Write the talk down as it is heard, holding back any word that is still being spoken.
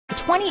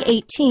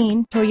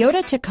2018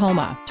 Toyota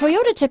Tacoma.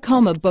 Toyota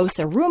Tacoma boasts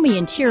a roomy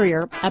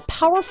interior, a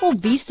powerful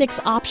V6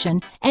 option,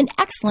 and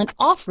excellent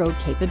off-road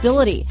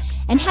capability,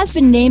 and has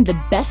been named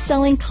the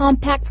best-selling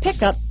compact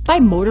pickup by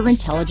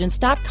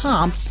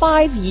MotorIntelligence.com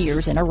 5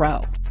 years in a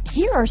row.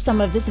 Here are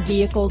some of this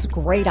vehicle's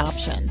great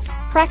options: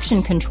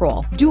 traction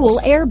control, dual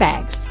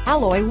airbags,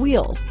 alloy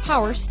wheels,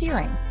 power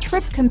steering,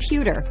 trip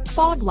computer,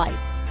 fog lights,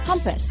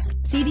 compass,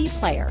 CD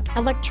player,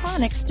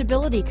 electronic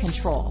stability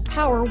control,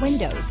 power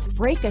windows,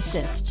 brake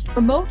assist,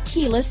 remote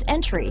keyless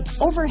entry,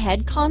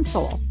 overhead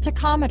console,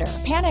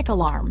 tachometer, panic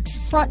alarm,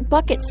 front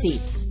bucket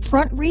seats,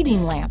 front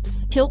reading lamps,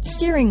 tilt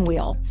steering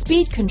wheel,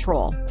 speed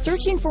control.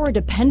 Searching for a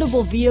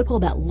dependable vehicle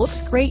that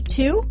looks great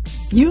too?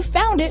 You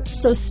found it,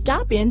 so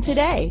stop in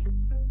today.